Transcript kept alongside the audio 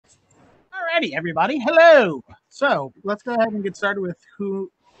Alrighty, everybody. Hello. So let's go ahead and get started with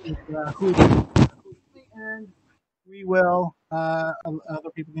who is and we will other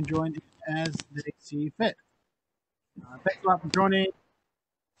people can join as they see fit. Thanks a lot for joining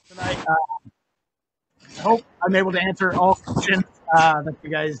tonight. I hope I'm able to answer all questions that you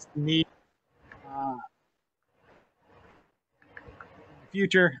guys need in the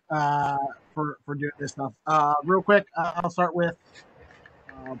future for doing this stuff. Real quick, I'll start with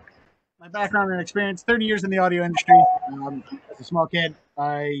my background and experience. 30 years in the audio industry. As a small kid,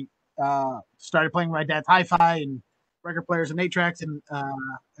 I started playing my dad's hi-fi and record players and 8 tracks and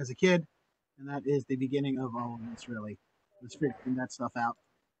as a kid, and that is the beginning of all of this. Really, was figuring that stuff out.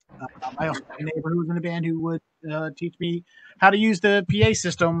 I also had a neighbor who was in a band who would teach me how to use the PA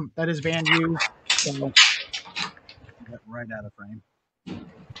system that his band used. So, get right out of frame.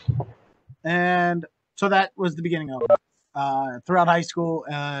 And so that was the beginning of it. Throughout high school,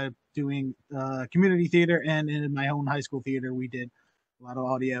 doing community theater, and in my own high school theater, we did a lot of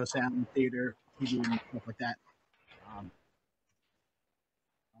audio, sound, theater, TV, and stuff like that.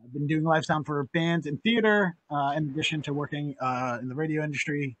 I've been doing live sound for bands and theater, in addition to working in the radio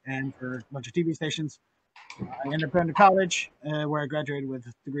industry and for a bunch of TV stations. I ended up going to college, where I graduated with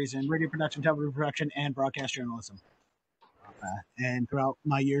degrees in radio production, television production, and broadcast journalism. And throughout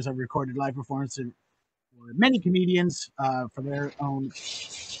my years, I've recorded live performances for many comedians for their own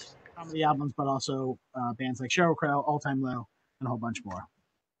comedy albums, but also bands like Sheryl Crow, All Time Low, and a whole bunch more.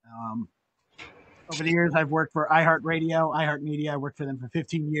 Over the years, I've worked for iHeartRadio, iHeartMedia. I worked for them for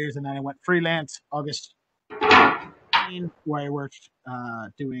 15 years, and then I went freelance August 2018, where I worked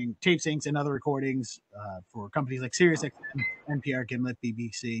doing tape syncs and other recordings for companies like SiriusXM, NPR, Gimlet,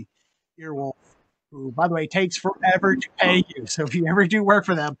 BBC, Earwolf, who, by the way, takes forever to pay you. So if you ever do work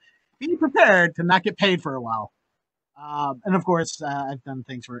for them, be prepared to not get paid for a while. And of course, I've done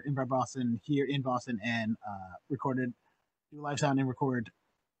things for Improv Boston here in Boston and do live sound and record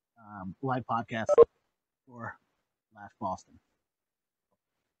live podcasts for Laugh Boston.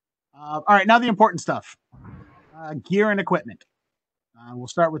 All right, now the important stuff. Gear and equipment. We'll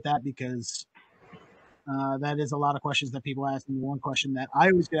start with that because that is a lot of questions that people ask. And one question that I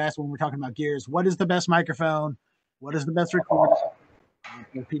always get asked when we're talking about gear is, what is the best microphone? What is the best recorder?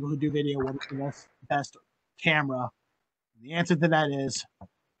 For people who do video, what is the best camera? And the answer to that is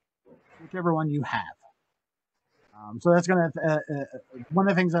whichever one you have. So that's going to one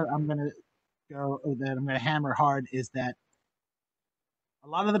of the things that I'm going to hammer hard is that a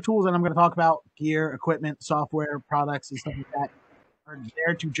lot of the tools that I'm going to talk about, gear, equipment, software, products, and stuff like that, are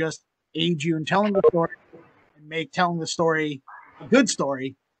there to just aid you in telling the story and make telling the story a good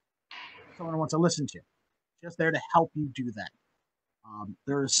story someone wants to listen to. Just there to help you do that.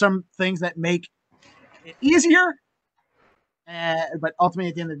 There are some things that make it easier, but ultimately,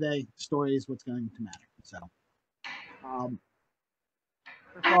 at the end of the day, the story is what's going to matter. So,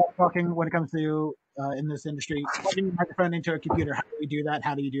 first of all, talking when it comes to in this industry, plugging your microphone into a computer. How do we do that?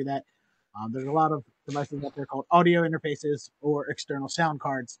 How do you do that? There's a lot of devices out there called audio interfaces or external sound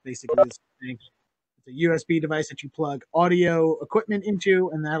cards. Basically, it's a USB device that you plug audio equipment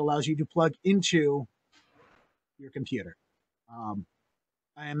into, and that allows you to plug into your computer.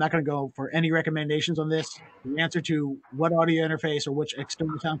 I am not going to go for any recommendations on this. The answer to what audio interface or which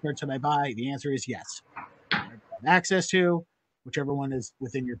external sound card should I buy, the answer is yes. I have access to whichever one is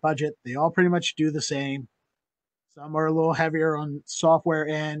within your budget. They all pretty much do the same. Some are a little heavier on software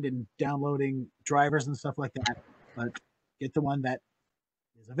end and downloading drivers and stuff like that, but get the one that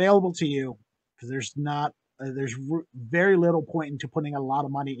is available to you, because there's very little point into putting a lot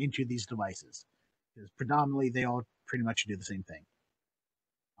of money into these devices, because predominantly they all pretty much do the same thing.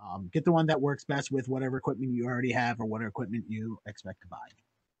 Get the one that works best with whatever equipment you already have or whatever equipment you expect to buy.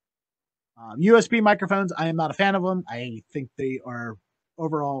 USB microphones, I am not a fan of them. I think they are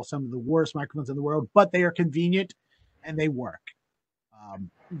overall some of the worst microphones in the world, but they are convenient and they work.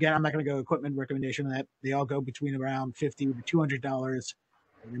 Again, I'm not going to go equipment recommendation on that. They all go between around $50 to $200.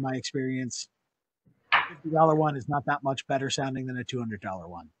 In my experience, $50 one is not that much better sounding than a $200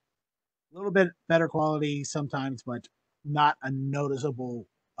 one. A little bit better quality sometimes, but not a noticeable,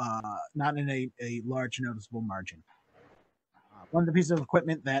 not in a large noticeable margin. One of the pieces of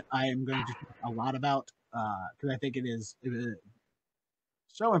equipment that I am going to talk a lot about, because I think it is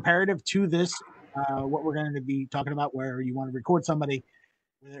so imperative to this, what we're going to be talking about, where you want to record somebody,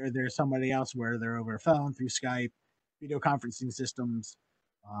 whether there's somebody else where they're over a phone, through Skype, video conferencing systems,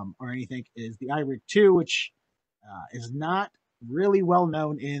 or anything, is the iRig 2, which is not really well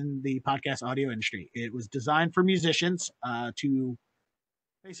known in the podcast audio industry. It was designed for musicians to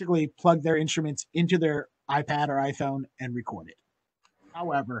basically plug their instruments into their iPad or iPhone and record it.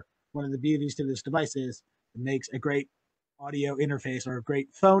 However, one of the beauties to this device is it makes a great audio interface or a great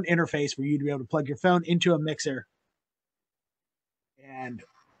phone interface for you to be able to plug your phone into a mixer and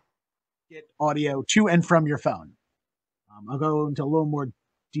get audio to and from your phone. I'll go into a little more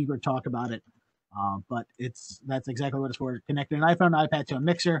deeper talk about it, but that's exactly what it's for. Connect an iPhone, iPad to a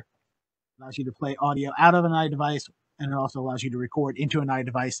mixer, allows you to play audio out of an iDevice, and it also allows you to record into an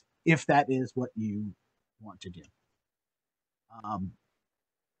iDevice if that is what you want to do. I'm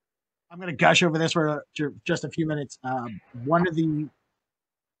going to gush over this for just a few minutes. One of the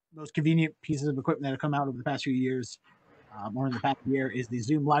most convenient pieces of equipment that have come out over the past few years, or in the past year, is the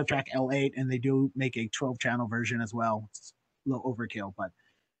Zoom LiveTrack L8, and they do make a 12-channel version as well. It's a little overkill, but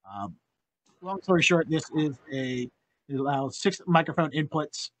long story short, it allows 6 microphone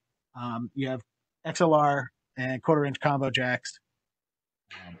inputs. You have XLR and quarter-inch combo jacks.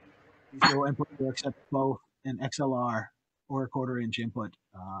 These little inputs will accept both an XLR or a quarter-inch input.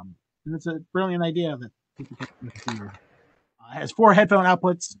 And it's a brilliant idea that people can consider. It has 4 headphone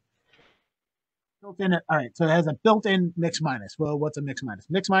outputs. Built in. All right, so it has a built-in mix minus. Well, what's a mix minus?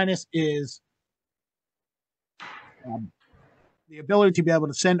 Mix minus is the ability to be able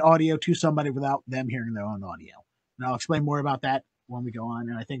to send audio to somebody without them hearing their own audio. And I'll explain more about that when we go on.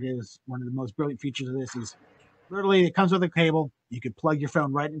 And I think it is one of the most brilliant features of this is literally it comes with a cable. You could plug your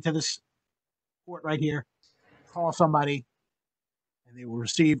phone right into this port right here, call somebody, and they will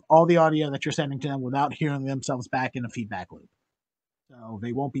receive all the audio that you're sending to them without hearing themselves back in a feedback loop. So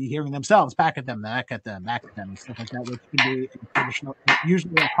they won't be hearing themselves back at them, back at them, and stuff like that, which can be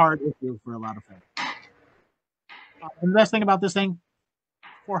usually a hard issue for a lot of folks. And the best thing about this thing,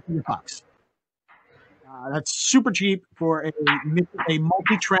 $400. That's super cheap for a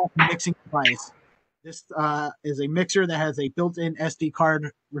multi-track mixing device. This is a mixer that has a built-in SD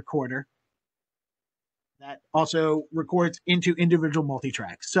card recorder that also records into individual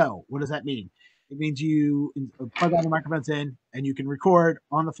multi-tracks. So what does that mean? It means you plug all the microphones in and you can record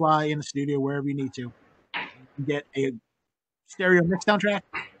on the fly in the studio wherever you need to. You can get a stereo mixdown track.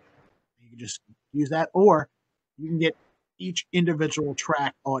 You can just use that, or you can get each individual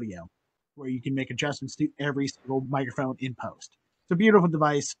track audio where you can make adjustments to every single microphone in post. It's a beautiful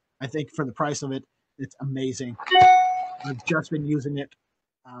device. I think for the price of it, it's amazing. I've just been using it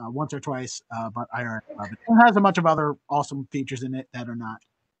once or twice, but I already love it. It has a bunch of other awesome features in it that are not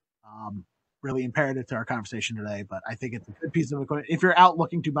really imperative to our conversation today, but I think it's a good piece of equipment. If you're out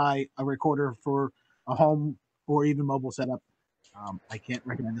looking to buy a recorder for a home or even mobile setup, I can't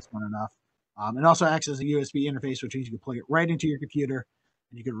recommend this one enough. It also acts as a USB interface, which means you can plug it right into your computer,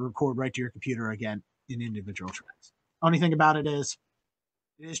 and you can record right to your computer again in individual tracks. Only thing about it is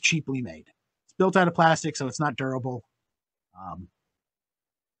cheaply made. It's built out of plastic, so it's not durable.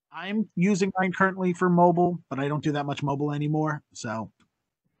 I'm using mine currently for mobile, but I don't do that much mobile anymore, so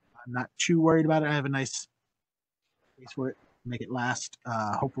I'm not too worried about it. I have a nice space for it, make it last,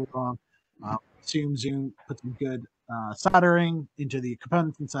 hopefully long. Zoom puts some good soldering into the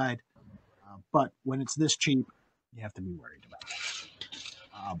components inside, but when it's this cheap, you have to be worried about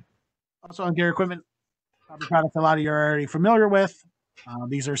that. Also on Gear Equipment, probably products a lot of you are already familiar with.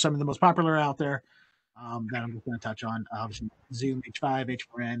 These are some of the most popular out there that I'm just going to touch on. Obviously, Zoom H5,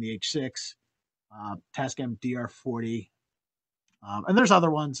 H4n, the H6, Tascam DR40, and there's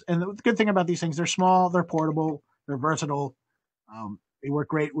other ones. And the good thing about these things, they're small, they're portable, they're versatile. They work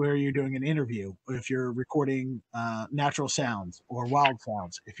great where you're doing an interview, if you're recording natural sounds or wild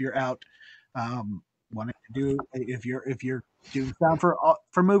sounds. If you're out wanting to do, if you're doing sound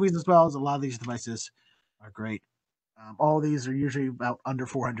for movies as well, as a lot of these devices are great. All of these are usually about under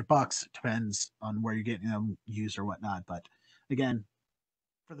 $400. Depends on where you're getting them used or whatnot. But again,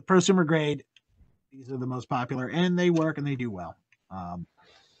 for the prosumer grade, these are the most popular, and they work and they do well.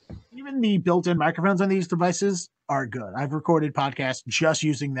 Even the built-in microphones on these devices are good. I've recorded podcasts just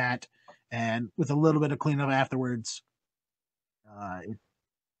using that, and with a little bit of cleanup afterwards, it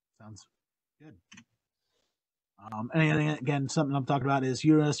sounds good. And again, something I'm talking about is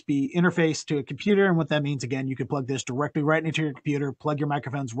USB interface to a computer, and what that means, again, you can plug this directly right into your computer, plug your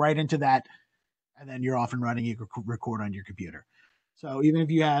microphones right into that, and then you're off and running. You can record on your computer. So even if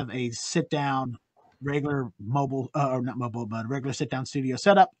you have a sit-down, regular mobile, or not mobile, but regular sit-down studio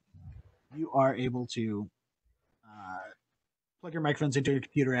setup, you are able to plug your microphones into your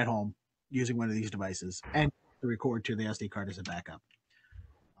computer at home using one of these devices and to record to the SD card as a backup.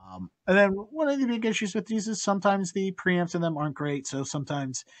 And then one of the big issues with these is sometimes the preamps in them aren't great. So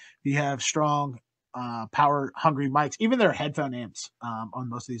sometimes you have strong, power hungry mics, even their headphone amps on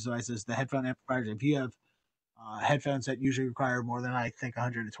most of these devices. The headphone amplifiers, if you have headphones that usually require more than, I think,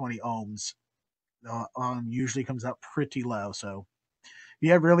 120 ohms, usually comes out pretty low. So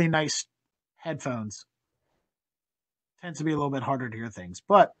you have really nice headphones, it tends to be a little bit harder to hear things.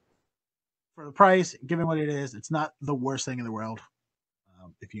 But for the price, given what it is, it's not the worst thing in the world,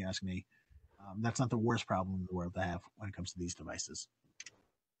 if you ask me. That's not the worst problem in the world to have when it comes to these devices.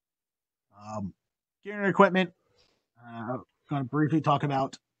 Gear and equipment. I'm going to briefly talk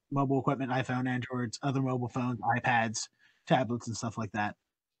about mobile equipment, iPhone, Androids, other mobile phones, iPads, tablets, and stuff like that.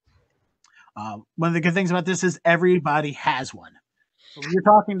 One of the good things about this is everybody has one. So when you're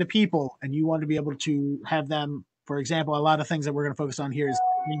talking to people and you want to be able to have them, for example, a lot of things that we're going to focus on here is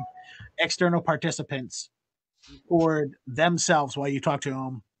external participants record themselves while you talk to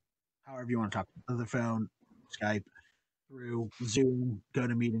them, however you want to talk, on the phone, Skype, through Zoom,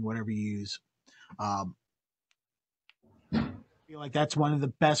 GoToMeeting, whatever you use. I feel like that's one of the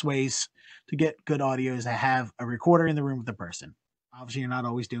best ways to get good audio is to have a recorder in the room with the person. Obviously, you're not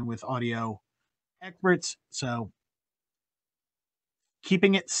always dealing with audio experts, so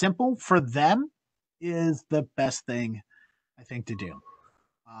keeping it simple for them is the best thing, I think, to do.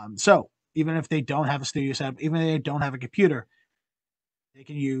 So even if they don't have a studio setup, even if they don't have a computer, they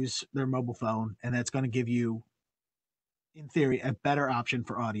can use their mobile phone, and that's going to give you, in theory, a better option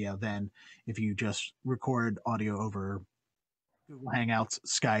for audio than if you just record audio over Google Hangouts,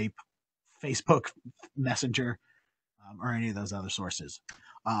 Skype, Facebook Messenger, or any of those other sources.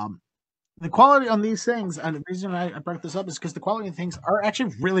 The quality on these things, and the reason I brought this up is because the quality of things are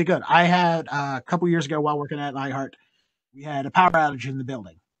actually really good. I had a couple years ago while working at iHeart, we had a power outage in the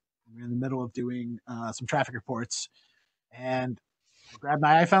building. We were in the middle of doing some traffic reports, and I grabbed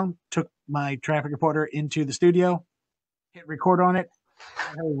my iPhone, took my traffic reporter into the studio, hit record on it,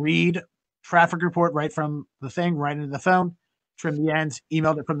 read traffic report right from the thing, right into the phone, trim the ends,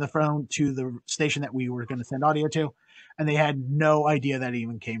 emailed it from the phone to the station that we were going to send audio to, and they had no idea that it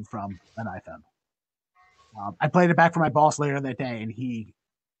even came from an iPhone. I played it back for my boss later that day, and he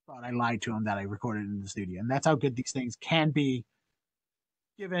thought I lied to him that I recorded it in the studio. And that's how good these things can be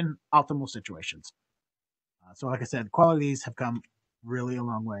given optimal situations. So like I said, quality of these have come really a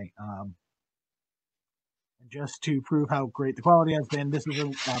long way. And just to prove how great the quality has been, this is a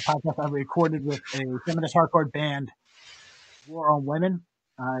podcast I recorded with a feminist hardcore band, War on Women.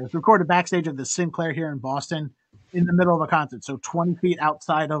 It was recorded backstage at the Sinclair here in Boston in the middle of a concert. So 20 feet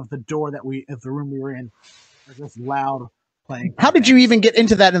outside of the door of the room we were in, was just loud playing. How did you even get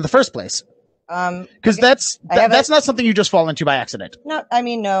into that in the first place? Because that's not something you just fall into by accident. No, I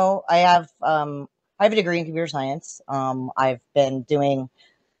mean, no. I have a degree in computer science. I've been doing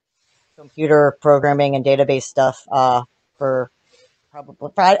computer programming and database stuff for probably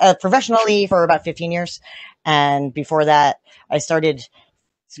professionally for about 15 years, and before that, I started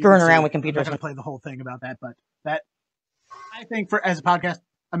screwing around with computers. I'm not going to play the whole thing about that, but that I think for as a podcast,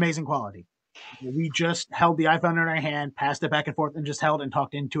 amazing quality. We just held the iPhone in our hand, passed it back and forth, and just held and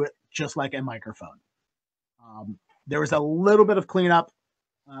talked into it just like a microphone. There was a little bit of cleanup,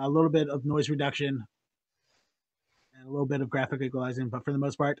 a little bit of noise reduction, and a little bit of graphic equalizing, but for the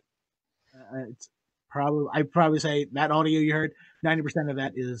most part, it's I'd probably say that audio you heard, 90% of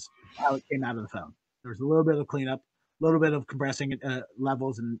that is how it came out of the phone. There was a little bit of cleanup, a little bit of compressing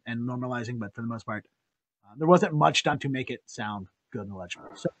levels and normalizing, but for the most part, there wasn't much done to make it sound good and legible.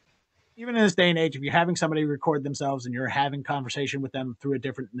 So even in this day and age, if you're having somebody record themselves and you're having conversation with them through a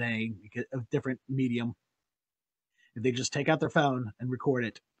different medium, if they just take out their phone and record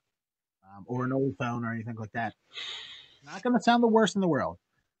it, or an old phone or anything like that, not going to sound the worst in the world.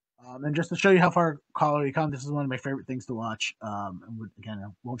 And just to show you how far quality comes, this is one of my favorite things to watch. Again, I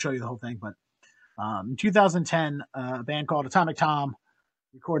won't show you the whole thing, but in 2010, a band called Atomic Tom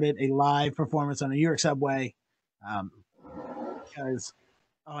recorded a live performance on a New York subway, because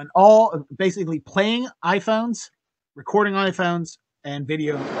on all basically playing iPhones, recording iPhones, and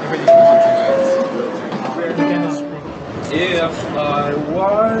video everything. If I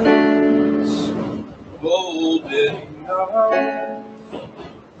was bold enough,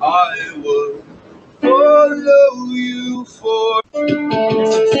 I would follow you for. They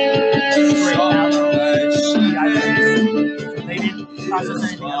didn't process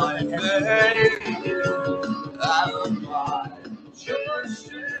anything else.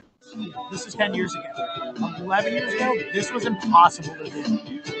 This is 10 years ago. 11 years ago, this was impossible to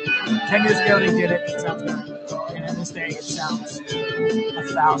do. 10 years ago, they did it. It sounds good. And in this day, it sounds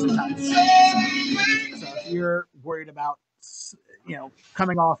 1,000 times better. So if you're worried about,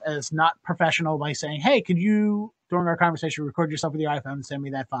 coming off as not professional by saying, hey, could you, during our conversation, record yourself with your iPhone and send me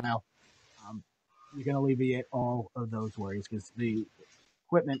that file? You can alleviate all of those worries because the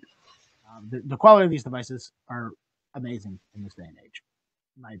equipment, the quality of these devices are amazing in this day and age,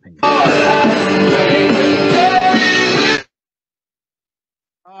 in my opinion.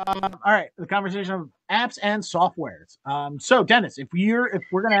 All right, the conversation of apps and softwares. So Dennis, if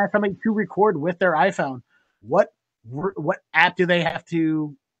we're gonna ask somebody to record with their iPhone, what app do they have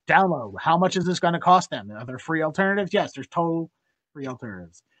to download? How much is this going to cost them? Are there free alternatives? Yes, there's total free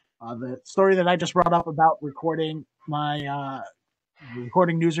alternatives. The story that I just brought up about recording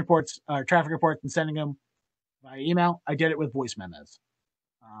recording news reports, traffic reports, and sending them by email, I did it with voice memos.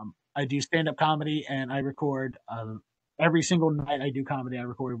 I do stand-up comedy, and I record every single night I do comedy. I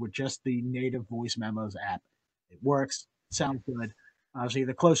record with just the native voice memos app. It works, sounds good. Obviously,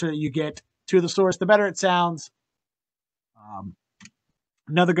 the closer that you get to the source, the better it sounds.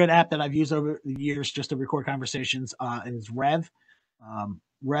 Another good app that I've used over the years just to record conversations is Rev.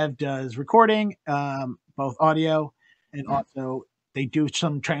 Rev does recording, both audio and also they do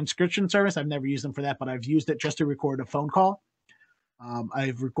some transcription service. I've never used them for that, but I've used it just to record a phone call.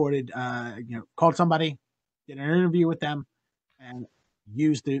 I've recorded, called somebody, did an interview with them, and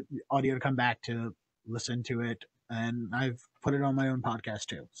used the audio to come back to listen to it. And I've put it on my own podcast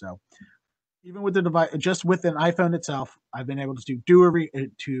too. So even with the device, just with an iPhone itself, I've been able to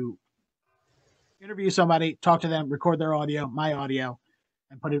to interview somebody, talk to them, record their audio, my audio,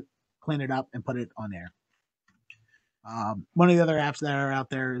 and clean it up, and put it on there. One of the other apps that are out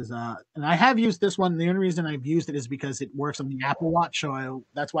there is, and I have used this one. The only reason I've used it is because it works on the Apple Watch, so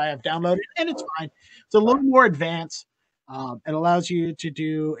that's why I've downloaded it, and it's fine. It's a little more advanced. It allows you to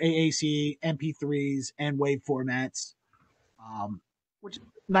do AAC, MP3s, and WAV formats, which is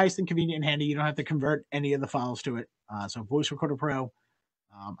nice and convenient and handy. You don't have to convert any of the files to it. So Voice Recorder Pro,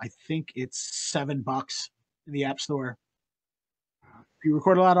 I think it's $7 in the App Store. If you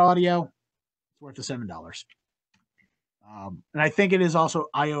record a lot of audio, it's worth the $7. And I think it is also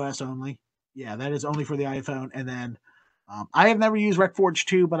iOS only. Yeah, that is only for the iPhone. And then I have never used RecForge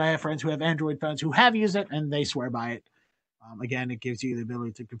 2, but I have friends who have Android phones who have used it, and they swear by it. Again, it gives you the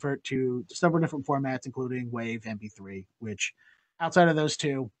ability to convert to several different formats, including WAV, MP3, which outside of those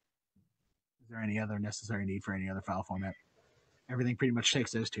two, is there any other necessary need for any other file format? Everything pretty much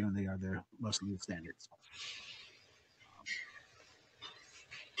takes those two, and they are their most used standards.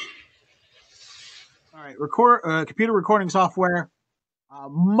 All right, computer recording software.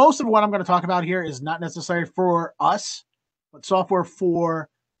 Most of what I'm going to talk about here is not necessary for us, but software for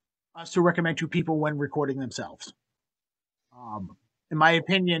us to recommend to people when recording themselves. In my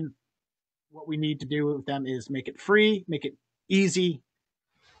opinion, what we need to do with them is make it free, make it easy,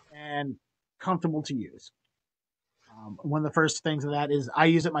 and comfortable to use. One of the first things of that is I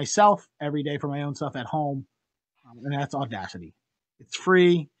use it myself every day for my own stuff at home, and that's Audacity. It's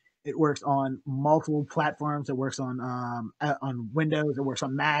free. It works on multiple platforms. It works on Windows. It works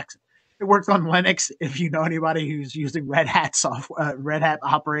on Macs. It works on Linux. If you know anybody who's using Red Hat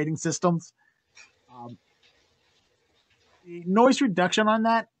operating systems, the noise reduction on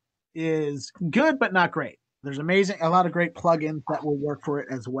that is good, but not great. There's a lot of great plugins that will work for it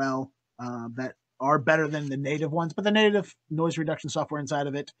as well, that are better than the native ones, but the native noise reduction software inside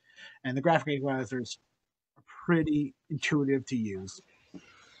of it and the graphic equalizers are pretty intuitive to use.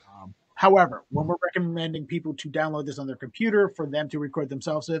 However, when we're recommending people to download this on their computer for them to record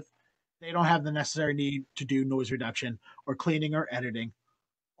themselves with, they don't have the necessary need to do noise reduction or cleaning or editing.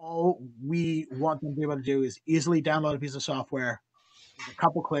 All we want them to be able to do is easily download a piece of software with a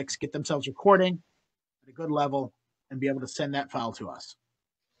couple clicks, get themselves recording at a good level, and be able to send that file to us.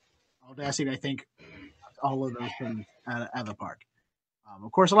 Audacity, I think, all of those things out of the park.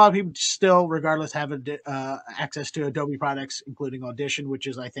 Of course, a lot of people still, regardless, have access to Adobe products, including Audition, which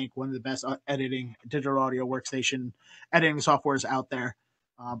is, I think, one of the best editing digital audio workstation editing softwares out there.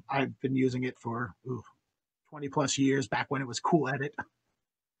 I've been using it for 20 plus years, back when it was Cool Edit.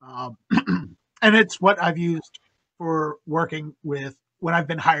 And it's what I've used for working with when I've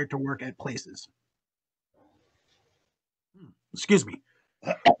been hired to work at places. Excuse me.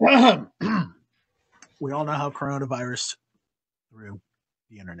 We all know how coronavirus through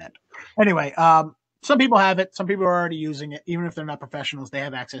the internet. Anyway, some people have it. Some people are already using it. Even if they're not professionals, they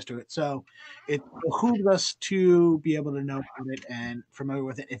have access to it. So it behooves us to be able to know about it and familiar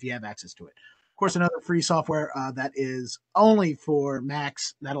with it if you have access to it. Of course, another free software that is only for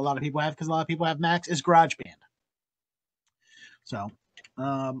Macs that a lot of people have, because a lot of people have Macs, is GarageBand. So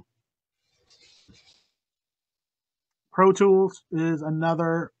Pro Tools is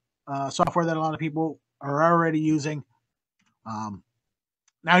another software that a lot of people are already using.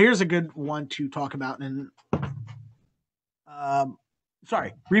 Now, here's a good one to talk about. And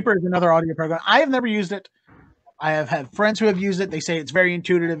Reaper is another audio program. I have never used it. I have had friends who have used it. They say it's very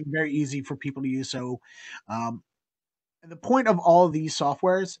intuitive and very easy for people to use. So, and the point of all of these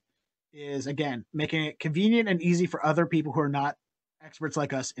softwares is, again, making it convenient and easy for other people who are not experts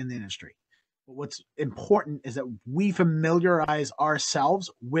like us in the industry. But what's important is that we familiarize ourselves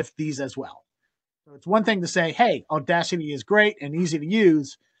with these as well. So it's one thing to say, hey, Audacity is great and easy to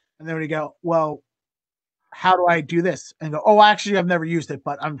use. And then we go, well, how do I do this? And go, oh, actually, I've never used it,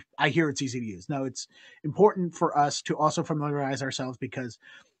 but I hear it's easy to use. No, it's important for us to also familiarize ourselves, because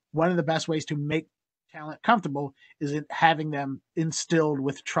one of the best ways to make talent comfortable is in having them instilled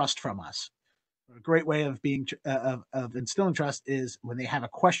with trust from us. A great way of being of instilling trust is when they have a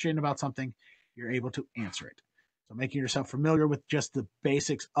question about something, you're able to answer it. So making yourself familiar with just the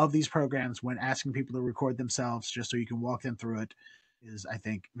basics of these programs when asking people to record themselves, just so you can walk them through it, is, I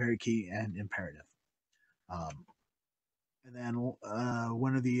think, very key and imperative. And then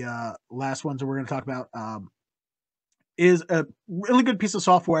one of the last ones that we're going to talk about is a really good piece of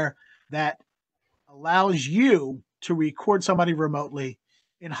software that allows you to record somebody remotely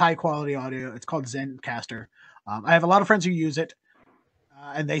in high quality audio. It's called Zencastr. I have a lot of friends who use it,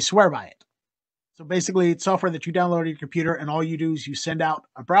 and they swear by it. So basically, it's software that you download on your computer, and all you do is you send out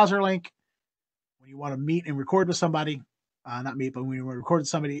a browser link when you want to meet and record with somebody. Not meet, but when you want to record with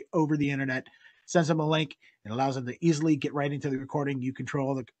somebody over the internet, sends them a link. It allows them to easily get right into the recording. You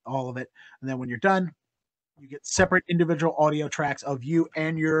control all of it. And then when you're done, you get separate individual audio tracks of you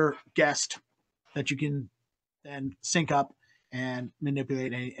and your guest that you can then sync up and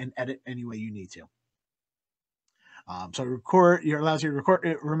manipulate and edit any way you need to. So it allows you to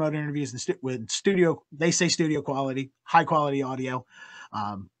record remote interviews with studio, they say studio quality, high quality audio.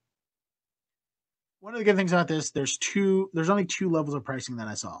 One of the good things about this, there's only 2 levels of pricing that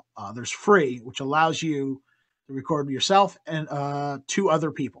I saw. There's free, which allows you to record yourself and 2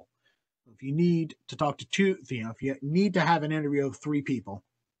 other people. If you need to talk to 2, if you need to have an interview of 3 people,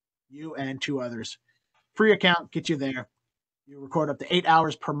 you and 2 others, free account gets you there. You record up to 8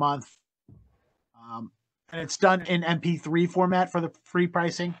 hours per month. And it's done in MP3 format for the free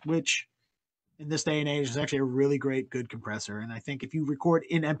pricing, which in this day and age is actually a really great, good compressor. And I think if you record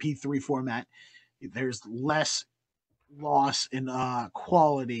in MP3 format, there's less loss in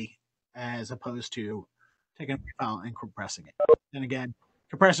quality as opposed to taking a file and compressing it. And again,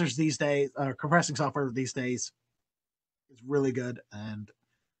 compressors these days, compressing software these days is really good. And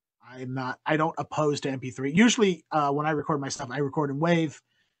I don't oppose to MP3. Usually when I record my stuff, I record in WAV,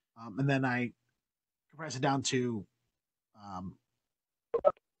 and then I compress it down to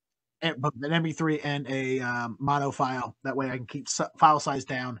an MP3 and a mono file. That way I can keep file size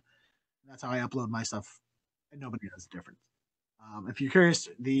down. That's how I upload my stuff, and nobody knows the difference. If you're curious,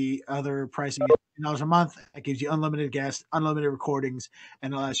 the other pricing is $10 a month. That gives you unlimited guests, unlimited recordings,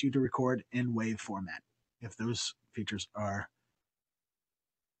 and allows you to record in WAV format if those features are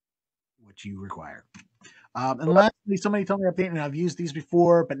what you require. And lastly, somebody told me update, and I've used these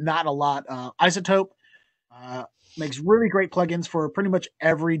before, but not a lot. iZotope makes really great plugins for pretty much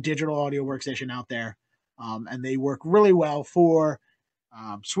every digital audio workstation out there, and they work really well for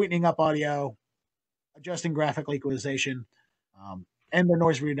sweetening up audio, adjusting graphical equalization, and their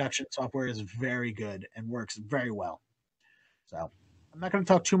noise reduction software is very good and works very well. So I'm not going to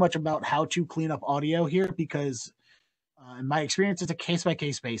talk too much about how to clean up audio here, because in my experience, it's a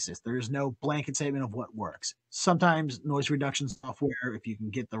case-by-case basis. There is no blanket statement of what works. Sometimes noise reduction software, if you can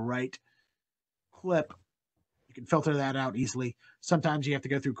get the right clip, you can filter that out easily. Sometimes you have to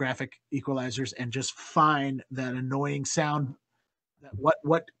go through graphic equalizers and just find that annoying sound, that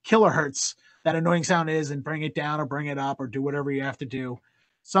what kilohertz that annoying sound is, and bring it down or bring it up or do whatever you have to do.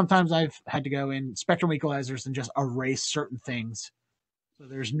 Sometimes I've had to go in spectrum equalizers and just erase certain things. So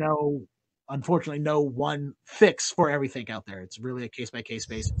there's unfortunately, no one fix for everything out there. It's really a case-by-case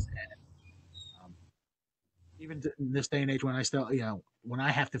basis. And, even in this day and age, when I still, when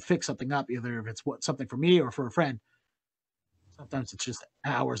I have to fix something up, either if it's something for me or for a friend, sometimes it's just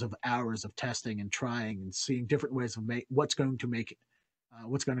hours of testing and trying and seeing different ways of what's going to make it,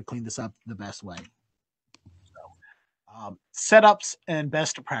 what's going to clean this up the best way. So, setups and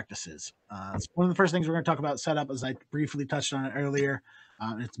best practices. So one of the first things we're going to talk about setup, as I briefly touched on it earlier,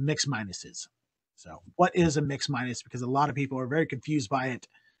 it's mix minuses. So what is a mix minus? Because a lot of people are very confused by it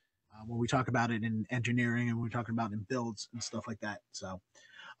when we talk about it in engineering and we're talking about in builds and stuff like that. So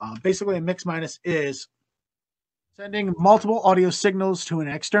basically a mix minus is sending multiple audio signals to an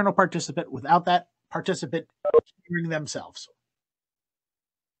external participant without that participant hearing themselves.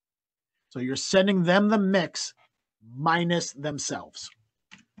 So you're sending them the mix minus themselves.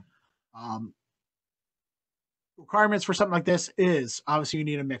 Requirements for something like this is obviously you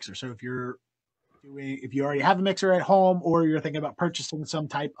need a mixer. So if you already have a mixer at home, or you're thinking about purchasing some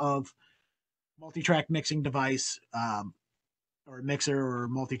type of multi-track mixing device, or a mixer or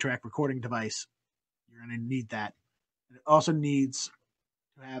multi-track recording device, you're going to need that. It also needs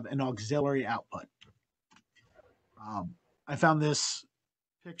to have an auxiliary output. I found this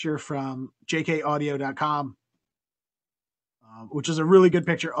picture from jkaudio.com, which is a really good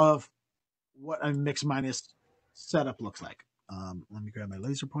picture of what a Mix Minus setup looks like. Let me grab my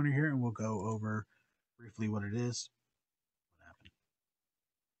laser pointer here and we'll go over briefly what it is. What happened?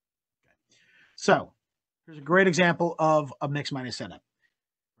 Okay. So here's a great example of a Mix Minus setup.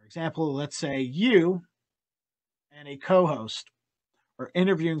 For example, let's say you and a co-host are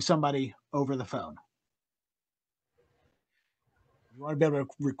interviewing somebody over the phone. You want to be able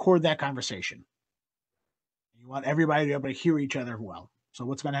to record that conversation. You want everybody to be able to hear each other well. So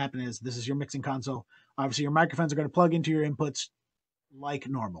what's going to happen is this is your mixing console. Obviously, your microphones are going to plug into your inputs like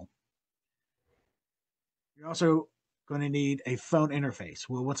normal. You're also going to need a phone interface.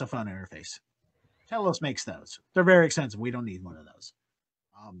 Well, what's a phone interface? Telos makes those. They're very expensive. We don't need one of those.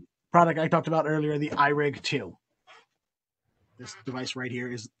 Product I talked about earlier, the iRig 2. This device right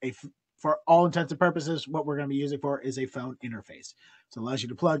here is for all intents and purposes, what we're going to be using for is a phone interface. So it allows you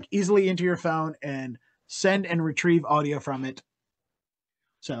to plug easily into your phone and send and retrieve audio from it.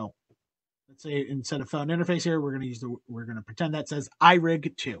 So let's say instead of phone interface here, we're going to pretend that says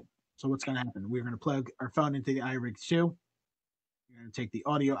iRig 2. So what's going to happen? We're going to plug our phone into the iRig 2. We're going to take the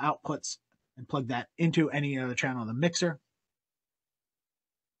audio outputs and plug that into any other channel of the mixer.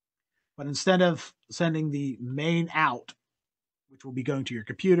 But instead of sending the main out, which will be going to your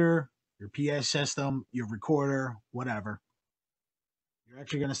computer, your PA system, your recorder, whatever, you're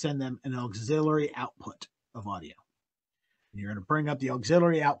actually going to send them an auxiliary output of audio. And you're going to bring up the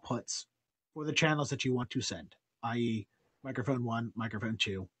auxiliary outputs for the channels that you want to send, i.e. microphone 1, microphone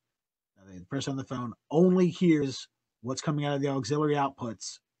 2. Now, the person on the phone only hears what's coming out of the auxiliary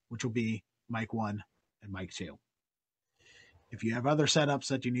outputs, which will be mic 1 and mic 2. If you have other setups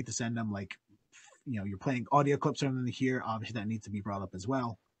that you need to send them, like, you're playing audio clips from them here, obviously that needs to be brought up as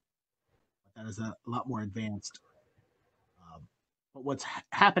well. But that is a lot more advanced. But what's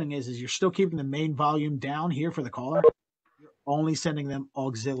happening is you're still keeping the main volume down here for the caller. You're only sending them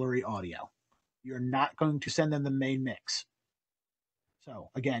auxiliary audio. You're not going to send them the main mix. So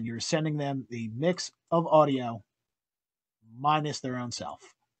again, you're sending them the mix of audio minus their own self.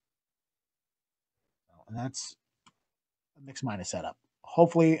 And that's a Mix Minus setup.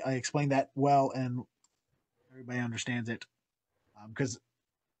 Hopefully I explained that well and everybody understands it. Because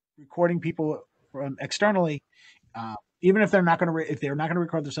recording people from externally, even if they're not going to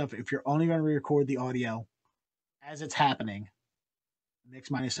record their stuff, if you're only going to record the audio as it's happening, Mix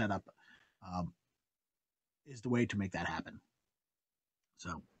Minus setup is the way to make that happen.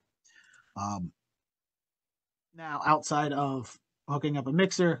 So now outside of hooking up a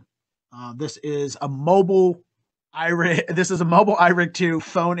mixer, this is a mobile iRig. This is a mobile iRig 2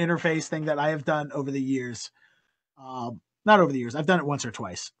 phone interface thing that I have done over the years. Not over the years. I've done it once or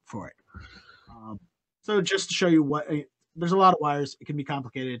twice for it. So just to show you there's a lot of wires. It can be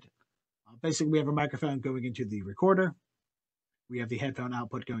complicated. Basically, we have a microphone going into the recorder. We have the headphone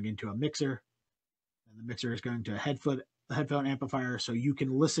output going into a mixer. And the mixer is going to a headphone amplifier. So you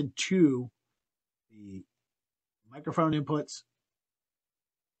can listen to the microphone inputs,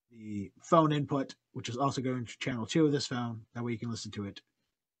 the phone input, which is also going to channel 2 of this phone. That way you can listen to it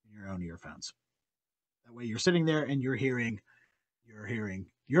in your own earphones. That way you're sitting there and you're hearing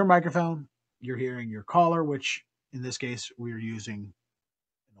your microphone, you're hearing your caller, which in this case we're using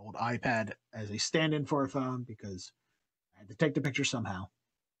an old iPad as a stand-in for a phone because I had to take the picture somehow.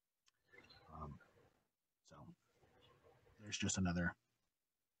 So there's just another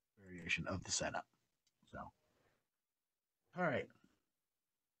variation of the setup. So, all right.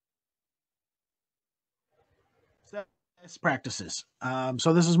 Best practices.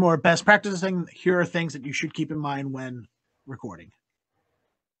 So this is more best practicing. Here are things that you should keep in mind when recording.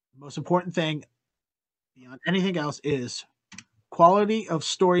 The most important thing beyond anything else is quality of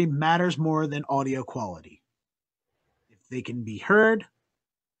story matters more than audio quality. If they can be heard,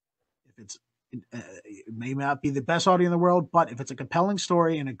 if it may not be the best audio in the world, but if it's a compelling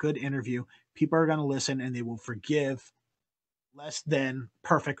story and a good interview, people are going to listen and they will forgive less than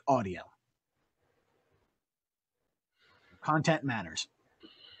perfect audio. Content matters.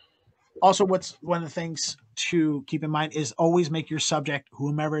 Also, what's one of the things to keep in mind is always make your subject,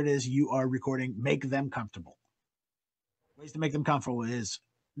 whomever it is you are recording, make them comfortable. Ways to make them comfortable is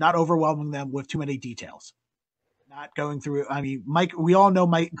not overwhelming them with too many details. Not going through, Mike, we all know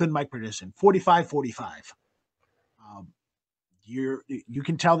good mic production, 45-45. You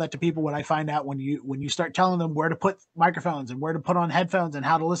can tell that to people. What I find out when you start telling them where to put microphones and where to put on headphones and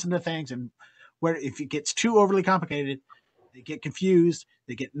how to listen to things, and where if it gets too overly complicated, they get confused,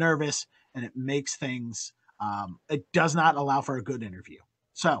 they get nervous, and it makes things it does not allow for a good interview.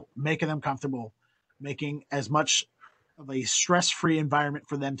 So making them comfortable, making as much of a stress-free environment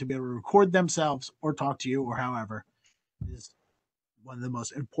for them to be able to record themselves or talk to you or however is one of the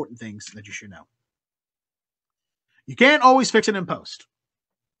most important things that you should know. You can't always fix it in post,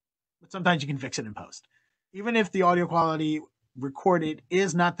 but sometimes you can fix it in post. Even if the audio quality recorded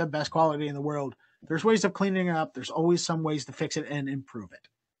is not the best quality in the world, there's ways of cleaning it up. There's always some ways to fix it and improve it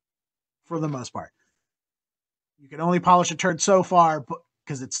for the most part. You can only polish a turd so far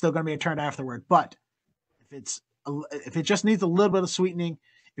because it's still going to be a turd afterward. But if it just needs a little bit of sweetening,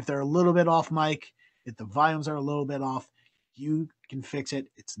 if they're a little bit off mic, if the volumes are a little bit off, you can fix it.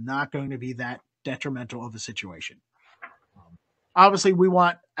 It's not going to be that detrimental of a situation. Obviously, we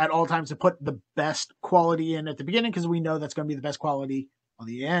want at all times to put the best quality in at the beginning because we know that's going to be the best quality on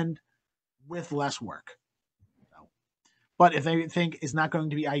the end with less work. So, but if they think it's not going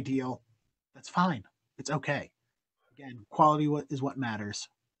to be ideal, that's fine. It's okay. Again, quality is what matters.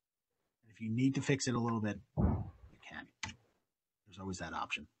 If you need to fix it a little bit, you can. There's always that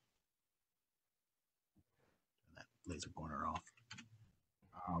option. That laser pointer off.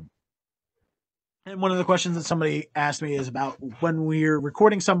 And one of the questions that somebody asked me is about when we're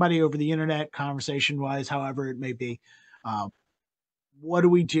recording somebody over the internet, conversation-wise, however it may be, what do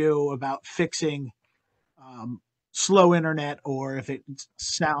we do about fixing slow internet, or if it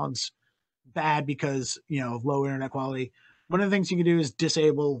sounds bad because of low internet quality? One of the things you can do is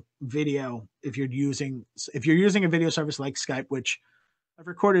disable video if you're using a video service like Skype, which I've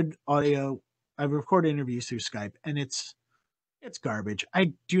recorded interviews through Skype, and it's garbage.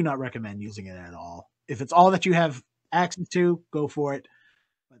 I do not recommend using it at all. If it's all that you have access to, go for it.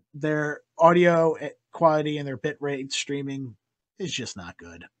 But their audio quality and their bit rate streaming is just not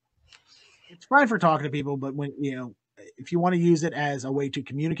good. It's fine for talking to people, but when if you want to use it as a way to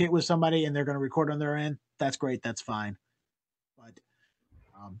communicate with somebody and they're going to record on their end, that's great. That's fine. But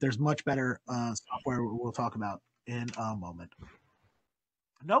there's much better software we'll talk about in a moment.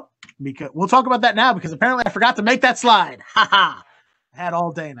 Nope. Because we'll talk about that now because apparently I forgot to make that slide. I had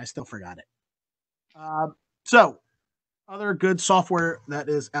all day and I still forgot it. So other good software that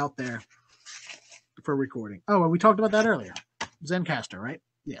is out there for recording. Oh, we talked about that earlier. Zencastr, right?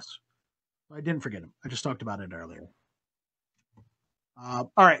 Yes. I didn't forget him. I just talked about it earlier.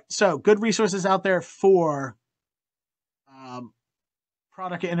 All right. So good resources out there for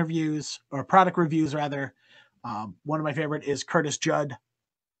product interviews or product reviews rather. One of my favorite is Curtis Judd.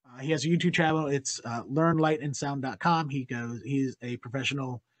 He has a YouTube channel. It's learnlightandsound.com. He's a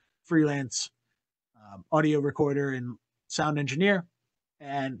professional freelance audio recorder and sound engineer,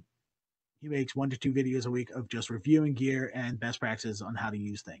 and he makes 1 to 2 videos a week of just reviewing gear and best practices on how to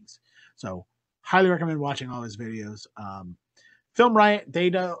use things. So highly recommend watching all his videos. Film Riot,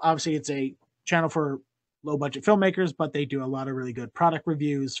 obviously it's a channel for low budget filmmakers, but they do a lot of really good product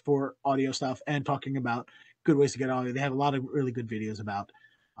reviews for audio stuff and talking about good ways to get audio. They have a lot of really good videos about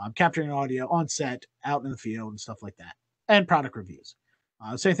capturing audio on set, out in the field, and stuff like that, and product reviews.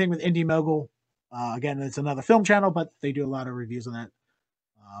 Same thing with Indie Mogul. Again, it's another film channel, but they do a lot of reviews on that,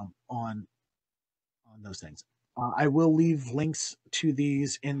 on those things. I will leave links to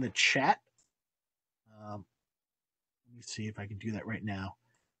these in the chat. Let me see if I can do that right now.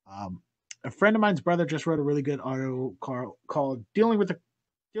 A friend of mine's brother just wrote a really good article called "Dealing with the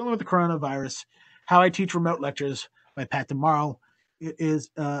Coronavirus: How I Teach Remote Lectures" by Pat DeMarle. It is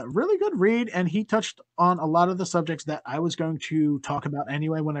a really good read, and he touched on a lot of the subjects that I was going to talk about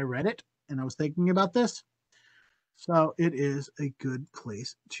anyway when I read it, and I was thinking about this. So it is a good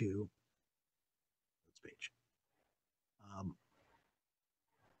place to page.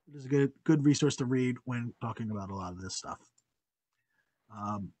 It is a good resource to read when talking about a lot of this stuff.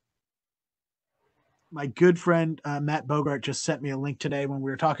 My good friend Matt Bogart just sent me a link today when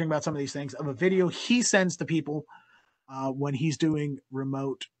we were talking about some of these things of a video he sends to people when he's doing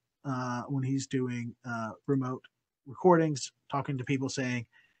remote remote recordings, talking to people saying,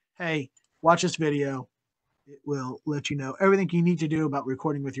 "Hey, watch this video. It will let you know everything you need to do about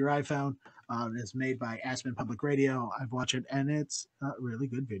recording with your iPhone." It's made by Aspen Public Radio. I've watched it, and it's a really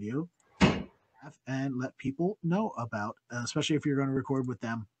good video. And let people know about, especially if you're going to record with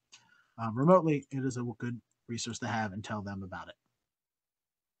them remotely. It is a good resource to have and tell them about it.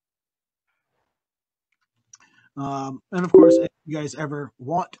 And of course, if you guys ever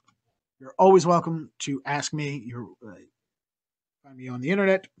want, you're always welcome to ask me. Find me on the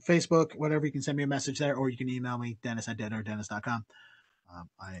internet, Facebook, whatever. You can send me a message there, or you can email me, dennis@dennis.com.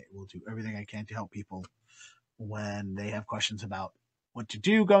 I will do everything I can to help people when they have questions about what to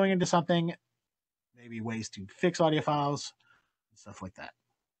do going into something, maybe ways to fix audio files, and stuff like that.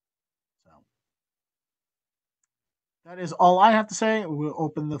 So, That is all I have to say. We'll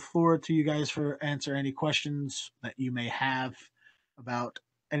open the floor to you guys for answer any questions that you may have about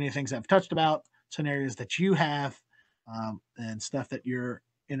any things I've touched about, scenarios that you have, and stuff that you're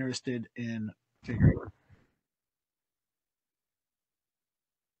interested in figuring out.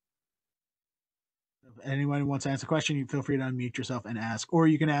 If anyone wants to ask a question, you feel free to unmute yourself and ask, or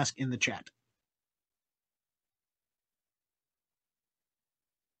you can ask in the chat.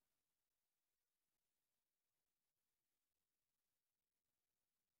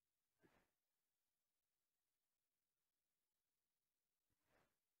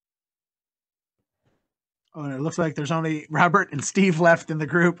 Oh, and it looks like there's only Robert and Steve left in the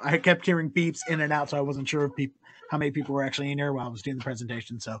group. I kept hearing beeps in and out, so I wasn't sure how many people were actually in here while I was doing the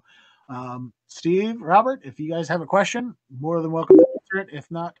presentation. So, Steve, Robert, if you guys have a question, more than welcome to answer it. If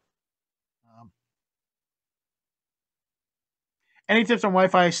not, any tips on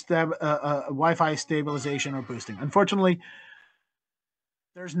Wi-Fi stabilization or boosting? Unfortunately,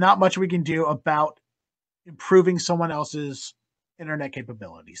 there's not much we can do about improving someone else's internet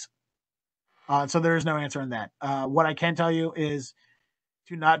capabilities. So there is no answer on that. What I can tell you is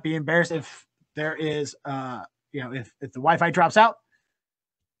to not be embarrassed if there is, if the Wi-Fi drops out,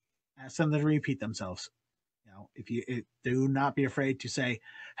 ask them to repeat themselves. Do not be afraid to say,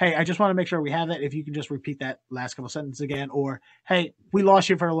 "Hey, I just want to make sure we have that. If you can just repeat that last couple sentences again," or "Hey, we lost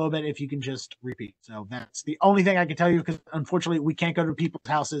you for a little bit. If you can just repeat." So that's the only thing I can tell you, because unfortunately we can't go to people's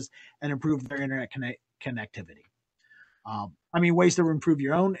houses and improve their internet connectivity. Ways to improve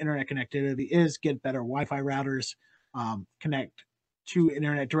your own internet connectivity is get better Wi-Fi routers, connect to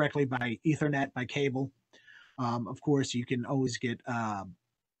internet directly by Ethernet, by cable. Of course, you can always get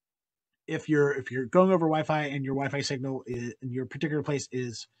if you're going over Wi-Fi and your Wi-Fi signal in your particular place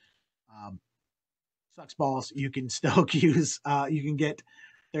is sucks balls, you can still use you can get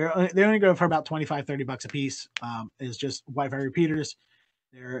they only go for about $25-$30 a piece. Is just Wi-Fi repeaters.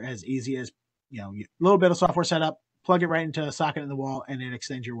 They're as easy as a little bit of software setup, plug it right into a socket in the wall, and it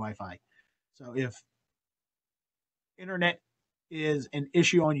extends your Wi-Fi. So if internet is an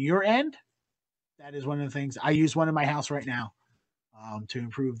issue on your end, that is one of the things. I use one in my house right now to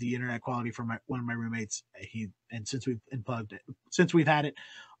improve the internet quality for one of my roommates. Since we've had it,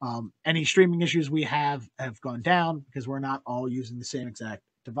 any streaming issues we have gone down because we're not all using the same exact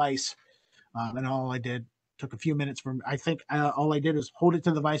device. And all I did took a few minutes all I did was hold it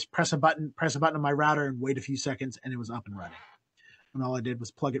to the device, press a button on my router, and wait a few seconds, and it was up and running. And all I did was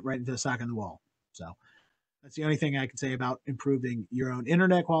plug it right into the socket in the wall. So that's the only thing I can say about improving your own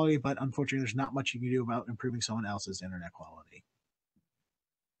internet quality, but unfortunately, there's not much you can do about improving someone else's internet quality.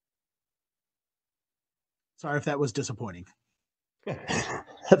 Sorry if that was disappointing.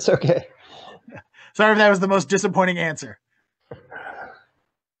 That's okay. Sorry if that was the most disappointing answer.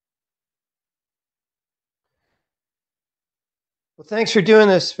 Well, thanks for doing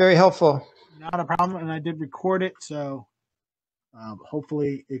this. Very helpful. Not a problem, and I did record it, so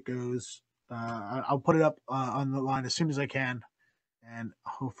hopefully it goes. I'll put it up on the line as soon as I can, and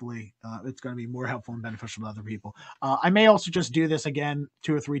hopefully it's going to be more helpful and beneficial to other people. I may also just do this again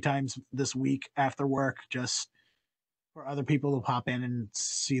 2 or 3 times this week after work, just for other people to pop in and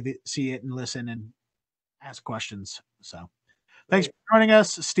see it and listen and ask questions. So thanks for joining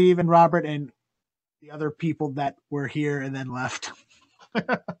us, Steve and Robert, and the other people that were here and then left.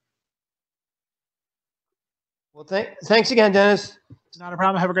 Well, thanks again, Dennis. Not a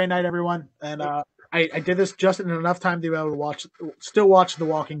problem. Have a great night, everyone. And I did this just in enough time to be able to still watch The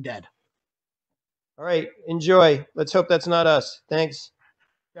Walking Dead. All right. Enjoy. Let's hope that's not us. Thanks.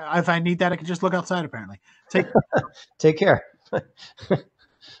 Yeah, if I need that, I can just look outside, apparently. Take care.